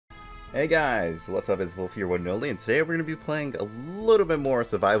Hey guys, what's up? It's Volf here, one and only, and today we're going to be playing a little bit more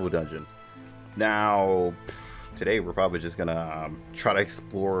survival dungeon. Now, today we're probably just going to try to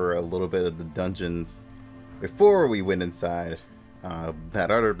explore a little bit of the dungeons before we went inside that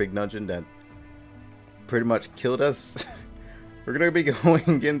other big dungeon that pretty much killed us. We're going to be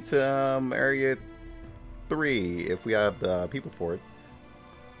going into area 3 if we have the people for it.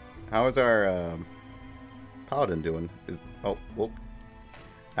 How is our paladin doing? Oh, well.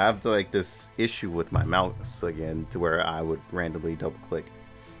 I have like this issue with my mouse again to where I would randomly double click.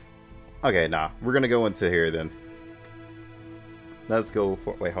 Okay, nah, we're gonna go into here then. Let's go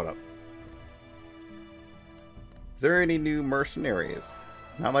for, wait, hold up. Is there any new mercenaries?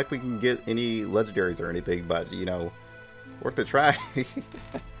 Not like we can get any legendaries or anything, but you know, worth a try.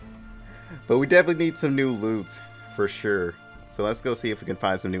 But we definitely need some new loot for sure. So let's go see if we can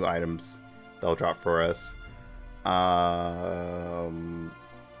find some new items that'll drop for us.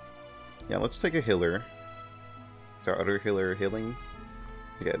 Yeah, let's take a healer. Is our other healer healing?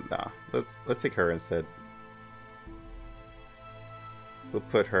 Yeah, nah. Let's take her instead. We'll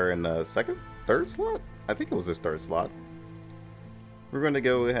put her in the third slot? I think it was this third slot. We're going to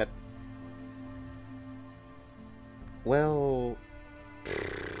go ahead. Well,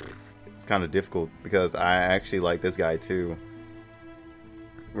 it's kind of difficult because I actually like this guy too.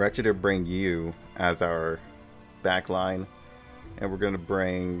 We're actually going to bring you as our back line, and we're going to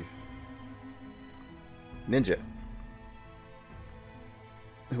bring Ninja.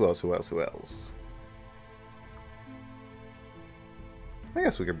 Who else? I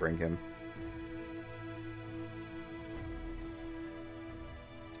guess we could bring him.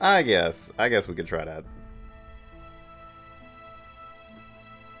 I guess we could try that.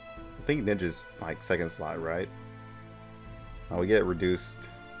 I think Ninja's like second slot, right? Oh, we get reduced.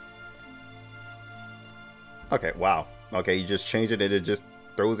 Okay, wow. Okay, you just change it and it just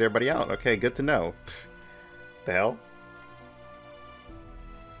throws everybody out. Okay, good to know. The hell?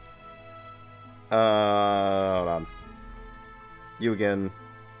 Hold on. You again.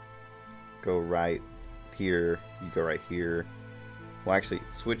 Go right here. You go right here. We'll actually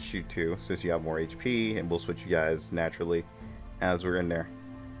switch you two since you have more HP, and we'll switch you guys naturally as we're in there.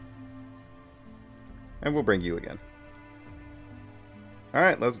 And we'll bring you again.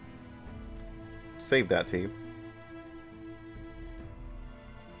 Alright, let's save that team.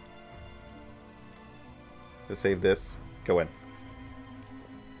 Let's save this. Go in.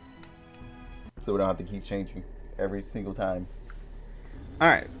 So we don't have to keep changing every single time.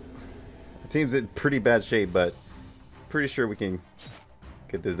 Alright. The team's in pretty bad shape, but pretty sure we can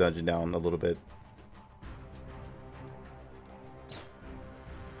get this dungeon down a little bit.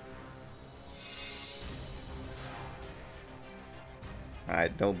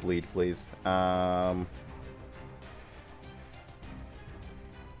 Alright, don't bleed, please.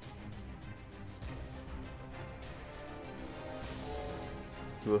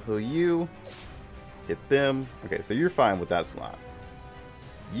 We'll heal you. Hit them. Okay, so you're fine with that slot.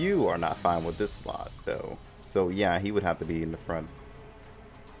 You are not fine with this slot, though. So yeah, he would have to be in the front.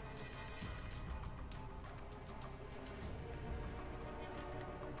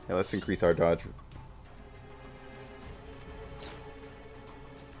 Yeah, let's increase our dodge.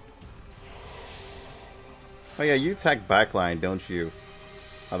 Oh yeah, you attack backline, don't you?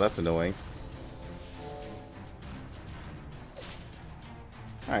 Oh, that's annoying.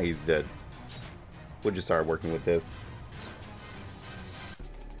 Alright, he's dead. We'll just start working with this.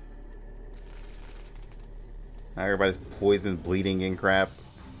 Now everybody's poisoned, bleeding, and crap.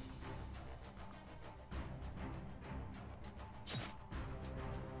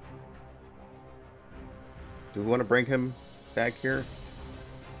 Do we want to bring him back here?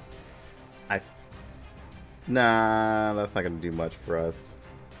 Nah, that's not going to do much for us.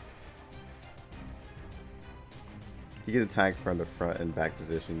 You can attack from the front and back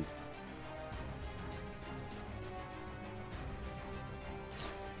position.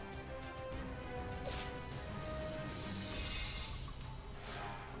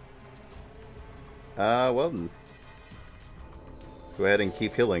 Well then. Go ahead and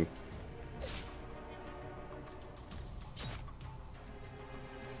keep healing.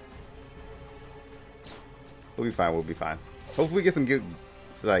 We'll be fine, we'll be fine. Hopefully we get some good,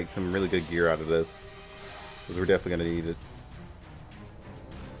 like, some really good gear out of this. Because we're definitely going to need it.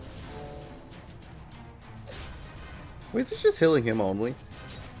 Wait, is he just healing him only?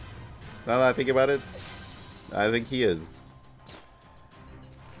 Now that I think about it, I think he is.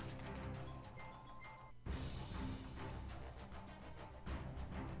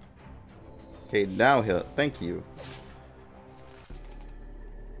 Okay, now he'll. Thank you.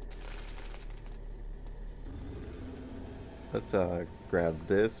 Let's grab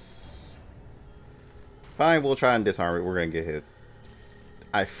this. Fine, we'll try and disarm it. We're gonna get hit.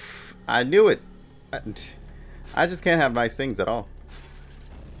 I knew it. I just can't have nice things at all.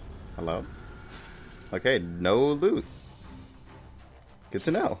 Hello? Okay, no loot. Good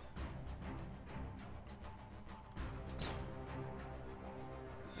to know.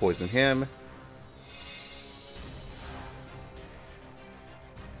 Poison him.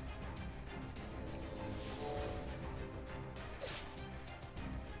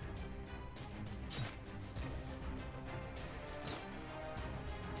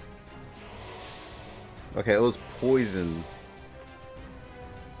 Okay, it was poison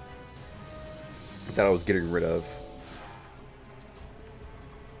that I was getting rid of.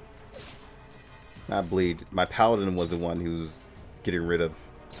 Not bleed. My paladin was the one who was getting rid of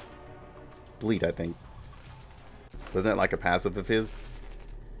bleed, I think. Wasn't that like a passive of his?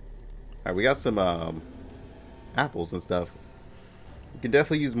 Alright, we got some apples and stuff. We can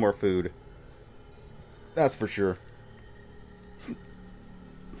definitely use more food. That's for sure.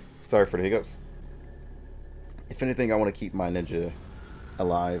 Sorry for the hiccups. If anything, I want to keep my ninja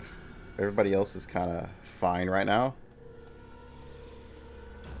alive. Everybody else is kind of fine right now.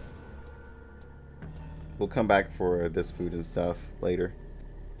 We'll come back for this food and stuff later.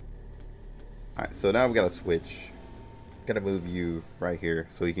 Alright, so now we gotta switch. Gotta move you right here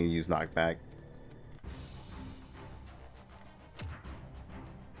so he can use knockback.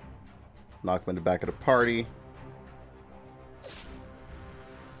 Knock him in the back of the party.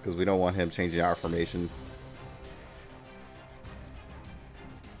 Because we don't want him changing our formation.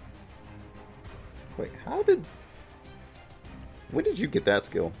 Wait, when did you get that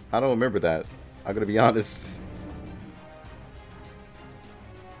skill? I don't remember that. I'm gonna be honest.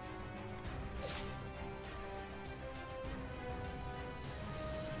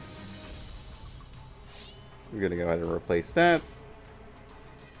 We're gonna go ahead and replace that.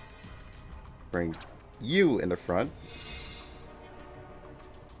 Bring you in the front.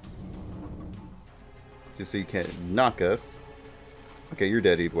 Just so you can't knock us. Okay, you're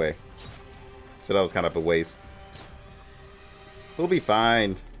dead either way. So that was kind of a waste. We'll be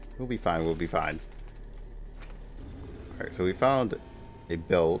fine. We'll be fine. We'll be fine. Alright, so we found a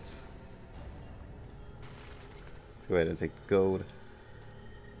belt. Let's go ahead and take the gold.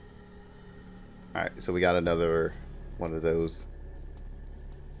 Alright, so we got another one of those.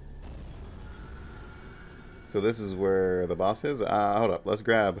 So this is where the boss is. Hold up. Let's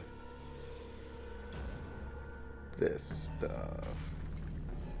grab this stuff.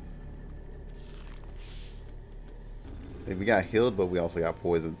 We got healed, but we also got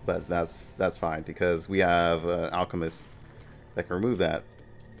poisoned. But that's fine because we have an alchemist that can remove that.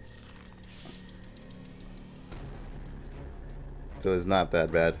 So it's not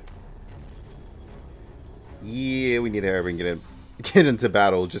that bad. Yeah, we need to hurry and get into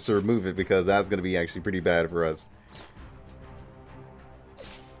battle just to remove it because that's going to be actually pretty bad for us.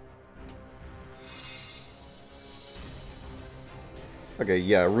 Okay,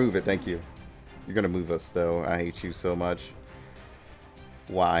 yeah, remove it. Thank you. You're gonna move us though. I hate you so much.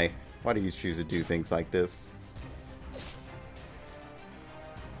 Why? Why do you choose to do things like this?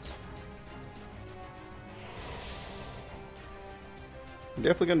 I'm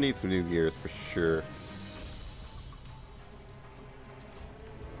definitely gonna need some new gears for sure.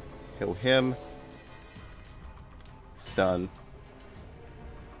 Kill him. Stun.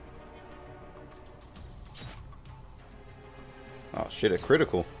 Oh shit, a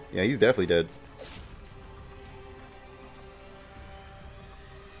critical. Yeah, he's definitely dead.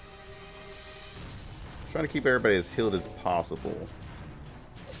 Trying to keep everybody as healed as possible.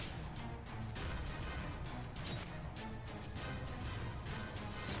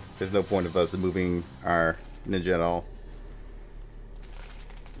 There's no point of us moving our ninja at all.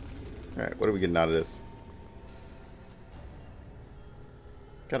 Alright, what are we getting out of this?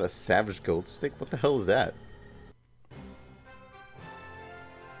 Got a savage gold stick? What the hell is that?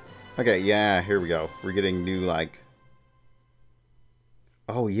 Okay, yeah, here we go. We're getting new, like...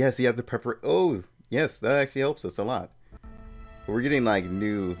 Oh, yes, he has the pepper... Oh, yes, that actually helps us a lot. But we're getting, like,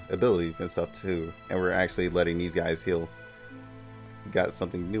 new abilities and stuff, too. And we're actually letting these guys heal. We got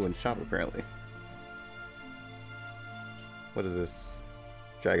something new in shop, apparently. What is this?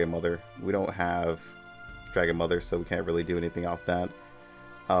 Dragon Mother. We don't have Dragon Mother, so we can't really do anything off that.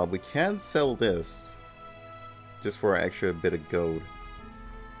 We can sell this. Just for an extra bit of gold.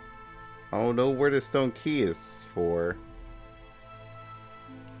 I don't know where the stone key is for.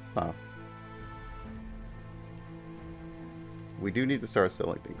 Huh. We do need to start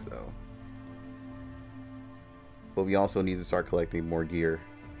selling things though. But we also need to start collecting more gear.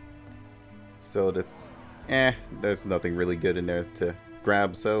 So there's nothing really good in there to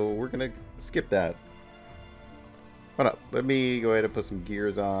grab, so we're gonna skip that. Hold up. Let me go ahead and put some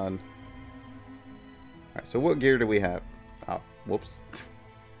gears on. Alright, so what gear do we have? Oh, whoops.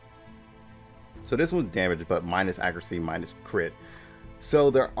 So this one's damage, but minus accuracy, minus crit. So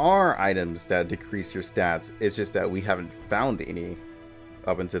there are items that decrease your stats. It's just that we haven't found any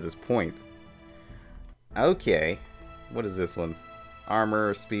up until this point. Okay. What is this one?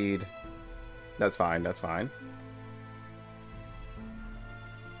 Armor, speed. That's fine, that's fine.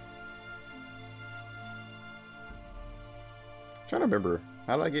 I'm trying to remember.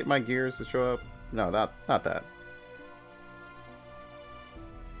 How do I get my gears to show up? No, not that.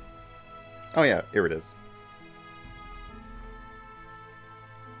 Oh yeah, here it is.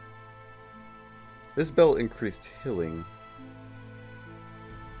 This belt increased healing.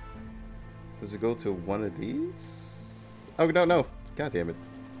 Does it go to one of these? Oh, no. God damn it.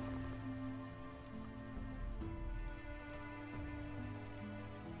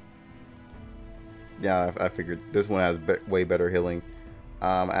 Yeah, I figured this one has way better healing.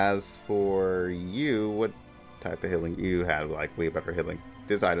 As for you, what type of healing? You had like way better healing.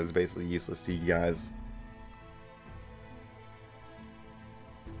 This item is basically useless to you guys.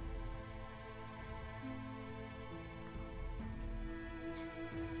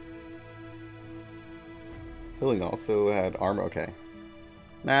 Healing also had armor. Okay.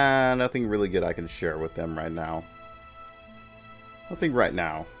 Nah, nothing really good I can share with them right now. Nothing right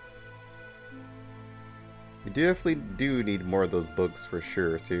now. We definitely do need more of those books for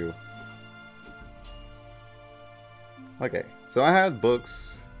sure, too. Okay, so I had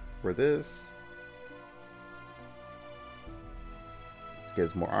books for this.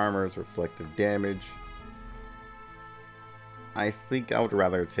 Gives more armors, reflective damage. I think I would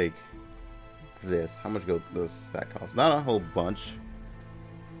rather take this. How much does that cost? Not a whole bunch.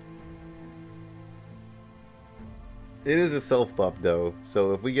 It is a self buff though,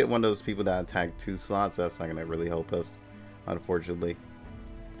 so if we get one of those people that attack 2 slots, that's not gonna really help us, unfortunately.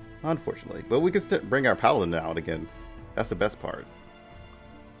 But we can still bring our paladin out again. That's the best part.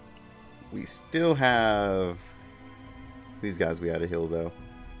 We still have these guys we had to heal though,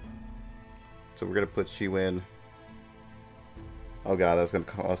 so we're gonna put you in. Oh god, that's gonna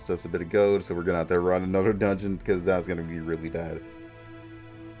cost us a bit of gold, so we're gonna have to run another dungeon because that's gonna be really bad.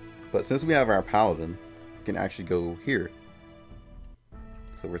 But since we have our paladin, we can actually go here.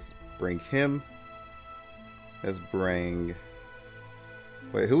 So let's bring him. Let's bring...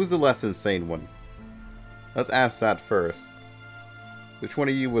 Wait, who's the less insane one? Let's ask that first. Which one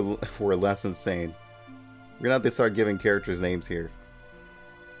of you were less insane? We're gonna have to start giving characters names here.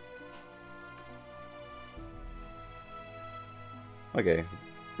 Okay,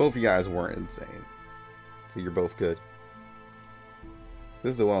 both of you guys weren't insane. So you're both good.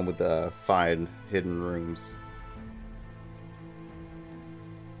 This is the one with the 5 hidden rooms.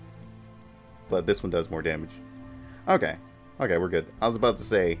 But this one does more damage. Okay. Okay, we're good. I was about to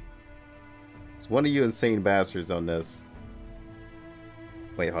say, it's one of you insane bastards on this.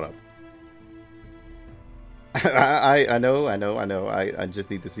 Wait, hold up. I know. I just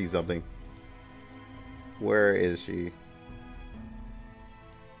need to see something. Where is she?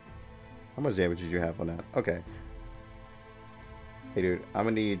 How much damage did you have on that? Okay. Hey dude, I'm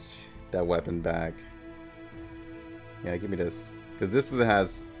gonna need that weapon back. Yeah, give me this. Because this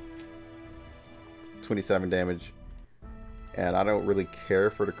has 27 damage. And I don't really care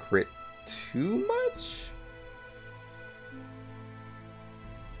for the crit too much.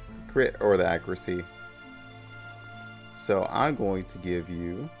 Crit or the accuracy. So I'm going to give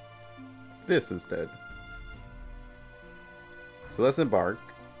you this instead. So let's embark.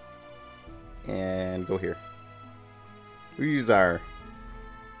 And go here. We use our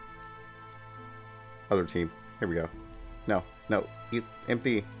other team. Here we go. No,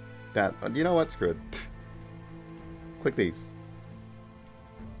 empty that. You know what? Screw it. Click these.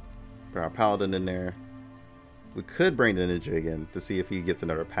 Put our paladin in there. We could bring the ninja again to see if he gets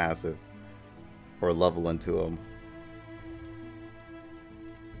another passive or level into him.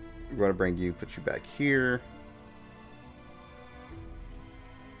 We're going to bring you, put you back here.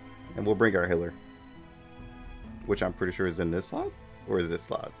 And we'll bring our healer, which I'm pretty sure is in this slot, or is this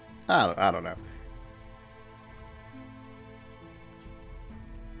slot? I don't know.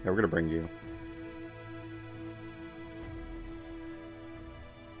 Yeah, we're gonna bring you.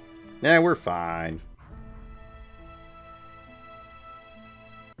 Yeah, we're fine.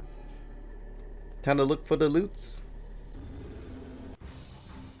 Time to look for the loots.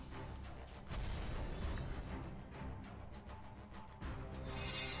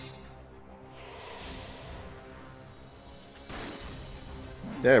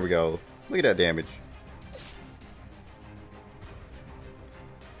 There we go. Look at that damage.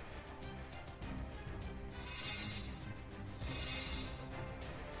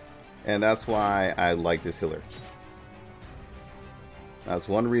 And that's why I like this healer. That's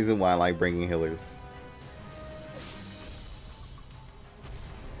one reason why I like bringing healers.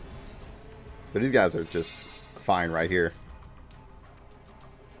 So these guys are just fine right here.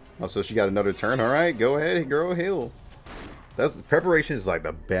 Oh, so she got another turn. All right, go ahead, girl, heal. Preparation is like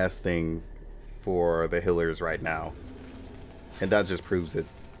the best thing for the healers right now, and that just proves it.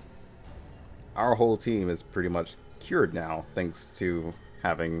 Our whole team is pretty much cured now, thanks to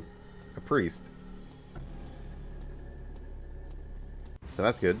having a priest. So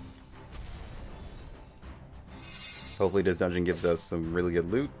that's good. Hopefully this dungeon gives us some really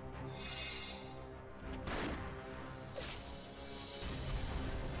good loot.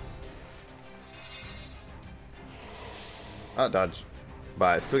 Oh, dodge. But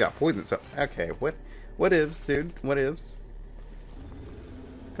I still got poison, so... Okay, what ifs, dude? What ifs?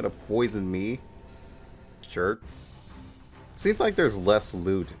 Could have poisoned me. Jerk. Seems like there's less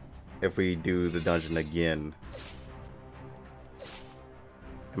loot if we do the dungeon again.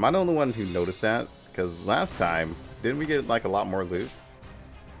 Am I the only one who noticed that? Because last time, didn't we get like a lot more loot?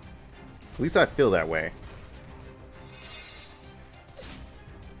 At least I feel that way.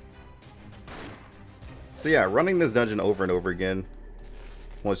 So yeah, running this dungeon over and over again,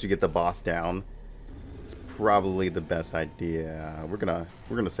 once you get the boss down, is probably the best idea. We're gonna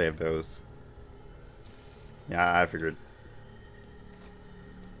save those. Yeah, I figured.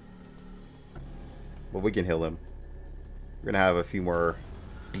 But we can heal him. We're gonna have a few more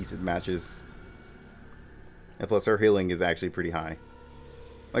decent matches. And plus our healing is actually pretty high.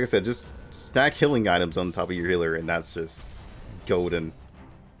 Like I said, just stack healing items on top of your healer and that's just golden.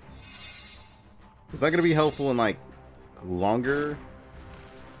 It's not going to be helpful in like longer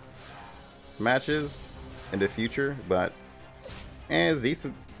matches in the future, but it's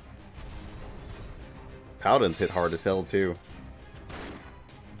decent. Paladins hit hard as hell too,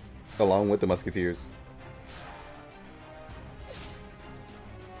 along with the musketeers.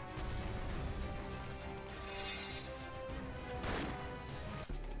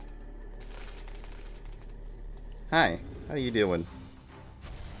 Hi, how you doing?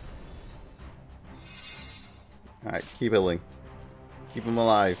 Alright, keep healing. Keep him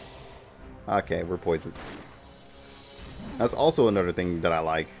alive. Okay, we're poisoned. That's also another thing that I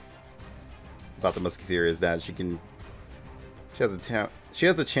like about the musketeer is that she has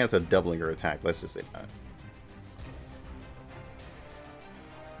a chance of doubling her attack. Let's just say that.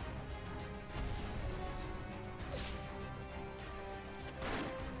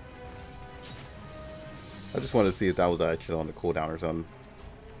 I just wanted to see if that was actually on the cooldown or something.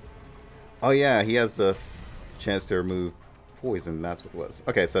 Oh yeah, he has the chance to remove poison. That's what it was.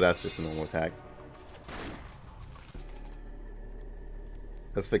 Okay, so that's just a normal attack.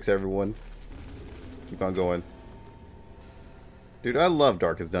 Let's fix everyone. Keep on going. Dude, I love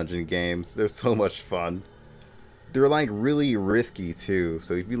Darkest Dungeon games. They're so much fun. They're like really risky too.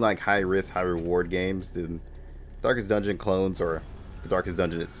 So if you like high risk, high reward games, then Darkest Dungeon clones or the Darkest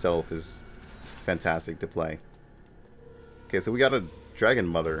Dungeon itself is fantastic to play. Okay, so we got a Dragon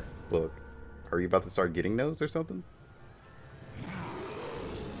Mother book. Are you about to start getting those or something?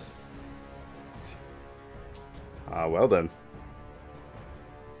 Well then.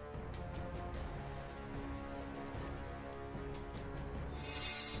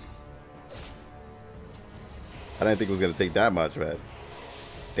 I didn't think it was going to take that much, but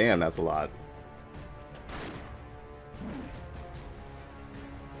damn, that's a lot.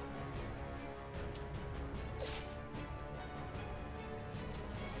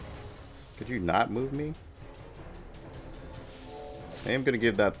 Could you not move me? I am going to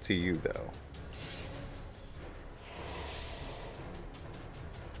give that to you, though.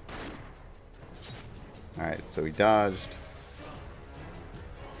 Alright, so we dodged.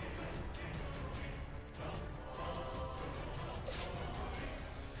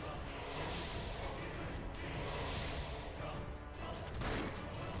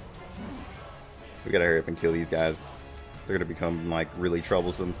 So we gotta hurry up and kill these guys. They're gonna become, like, really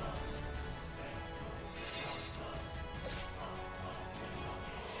troublesome.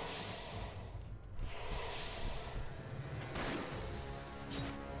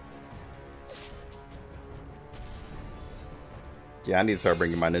 Yeah, I need to start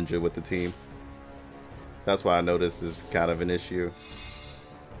bringing my ninja with the team. That's why I know this is kind of an issue.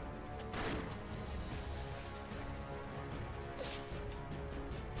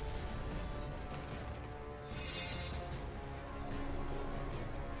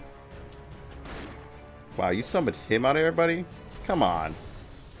 Wow, you summoned him out of everybody? Come on.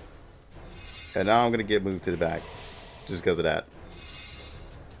 And now I'm going to get moved to the back. Just because of that.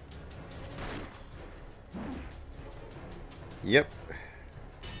 Yep.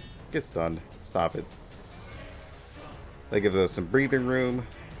 Get stunned. Stop it. That gives us some breathing room.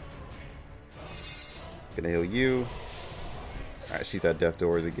 Gonna heal you. Alright, she's at death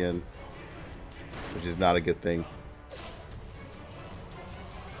doors again, which is not a good thing.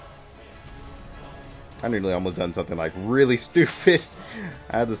 I nearly almost done something like really stupid.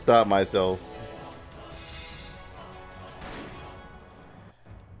 I had to stop myself.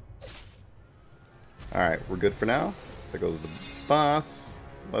 Alright, we're good for now. There goes the boss.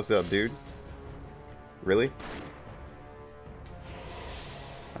 What's up, dude? Really?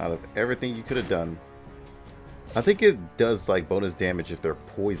 Out of everything you could have done. I think it does like bonus damage if they're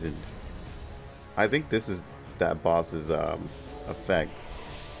poisoned. I think this is that boss's effect.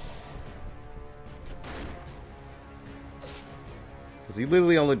 Because he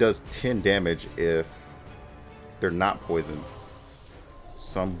literally only does 10 damage if they're not poisoned.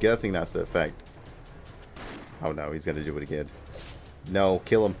 So I'm guessing that's the effect. Oh no, he's gonna do it again. No,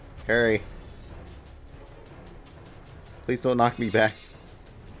 kill him. Hurry. Please don't knock me back.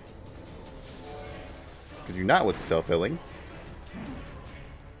 Could you not with the self-healing?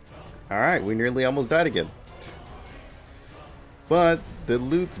 Alright, we nearly almost died again. But the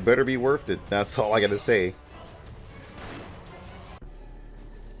loot better be worth it. That's all I gotta say.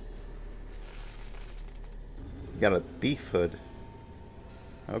 Got a thief hood.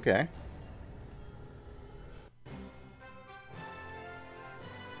 Okay.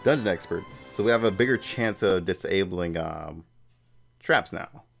 Dungeon expert. So we have a bigger chance of disabling traps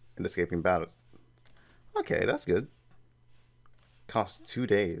now and escaping battles. Okay, that's good. Costs 2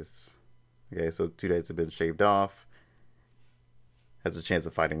 days. Okay, so 2 days have been shaved off. Has a chance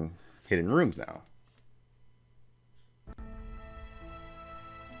of fighting hidden rooms now.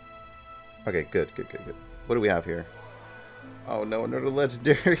 Okay, good. What do we have here? Oh no, another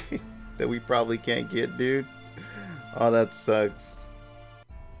legendary that we probably can't get, dude. Oh, that sucks.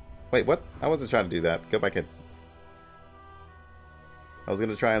 Wait, what? I wasn't trying to do that. Go back in. I was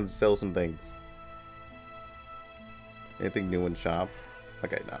gonna try and sell some things. Anything new in shop?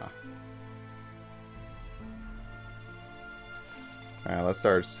 Okay, nah. Alright, let's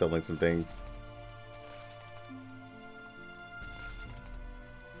start selling some things.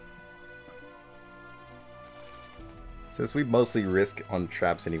 Since we mostly risk on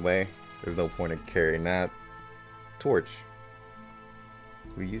traps anyway, there's no point in carrying that. Torch.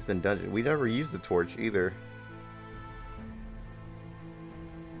 We used in dungeon. We never used the torch either.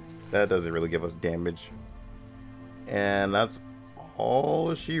 That doesn't really give us damage. And that's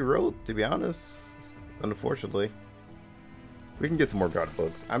all she wrote, to be honest. Unfortunately. We can get some more guard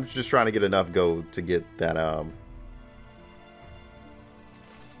books. I'm just trying to get enough gold to get that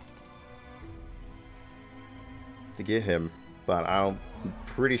to get him, but I'm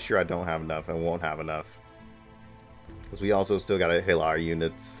pretty sure I don't have enough and won't have enough. Because we also still gotta heal our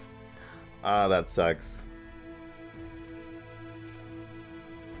units. That sucks.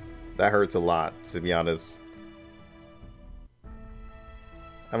 That hurts a lot, to be honest.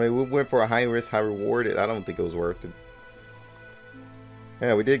 I mean, we went for a high risk, high reward. I don't think it was worth it.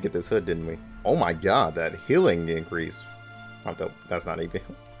 Yeah, we did get this hood, didn't we? Oh my god, that healing increase. Oh, no, that's not even.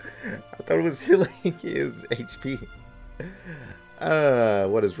 I thought it was healing his HP.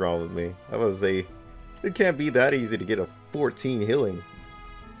 What is wrong with me? I was say it can't be that easy to get a 14 healing.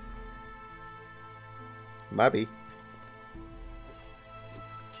 Might be.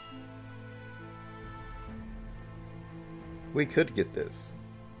 We could get this.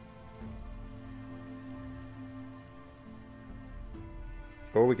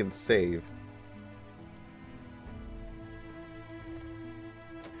 Or we can save.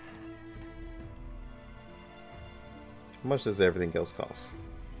 How much does everything else cost?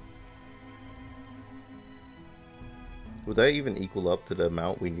 Would that even equal up to the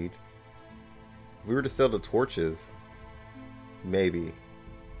amount we need? If we were to sell the torches, maybe.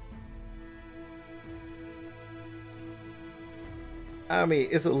 I mean,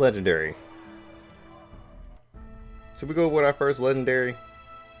 it's a legendary. Should we go with our first legendary?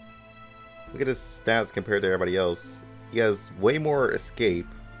 Look at his stats compared to everybody else. He has way more escape.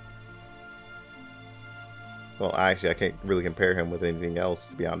 Well, actually, I can't really compare him with anything else,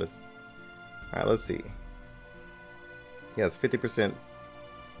 to be honest. Alright, let's see. He has 50%,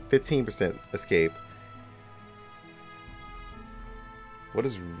 15% escape. What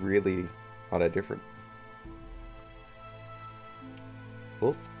is really all that different?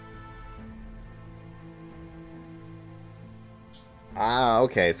 Both? Ah,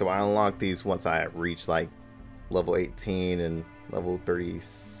 okay, so I unlock these once I reach like level 18 and level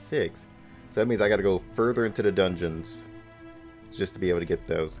 36. So that means I gotta go further into the dungeons just to be able to get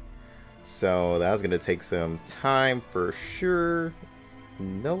those. So that's gonna take some time for sure.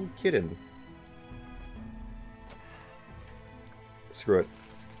 No kidding. Screw it.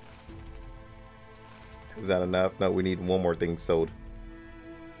 Is that enough? No, we need one more thing sold.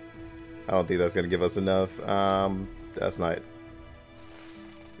 I don't think that's gonna give us enough. That's not.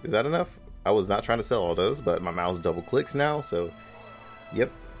 Is that enough? I was not trying to sell all those, but my mouse double clicks now, so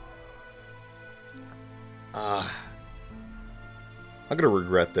yep. I'm gonna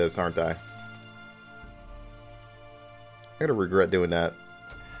regret this, aren't I? I'm gonna regret doing that.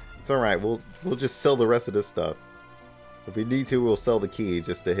 It's alright, we'll just sell the rest of this stuff. If we need to, we'll sell the key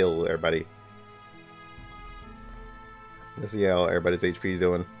just to heal everybody. Let's see how everybody's HP is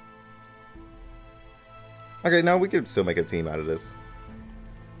doing. Okay, now we can still make a team out of this.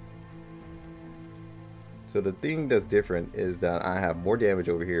 So the thing that's different is that I have more damage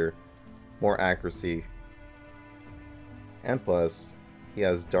over here, more accuracy, and plus he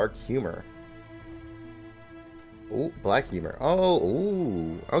has dark humor. Oh, black humor. Oh,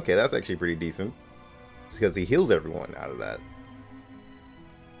 ooh. Okay, that's actually pretty decent. It's because he heals everyone out of that.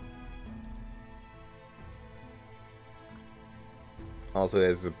 Also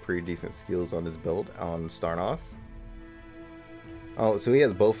has some pretty decent skills on his build on starting off. Oh, so he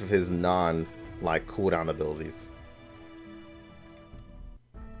has both of his like cooldown abilities,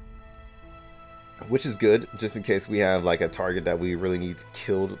 which is good, just in case we have like a target that we really need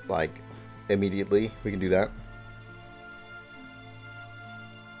killed like immediately. We can do that.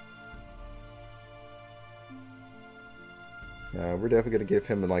 Yeah, we're definitely gonna give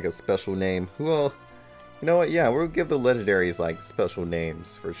him like a special name. Well, you know what? Yeah, we'll give the legendaries like special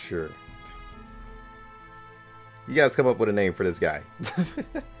names for sure. You guys come up with a name for this guy.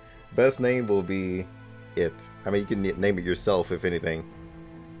 Best name will be it. I mean, you can name it yourself if anything.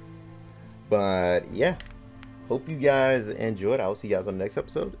 But yeah, hope you guys enjoyed. I'll see you guys on the next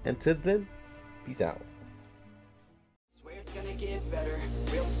episode. Until then, peace out. Swear it's gonna get better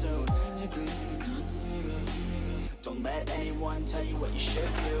real soon. Don't let anyone tell you what you should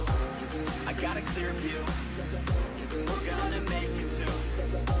do. I got a clear view. We're gonna make it soon.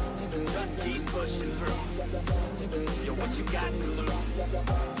 Just keep pushing through. You're what you got to lose.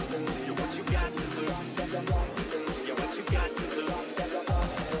 You're what you got to lose. You're what you got to lose.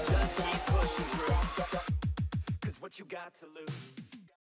 Just keep pushing through. 'Cause what you got to lose.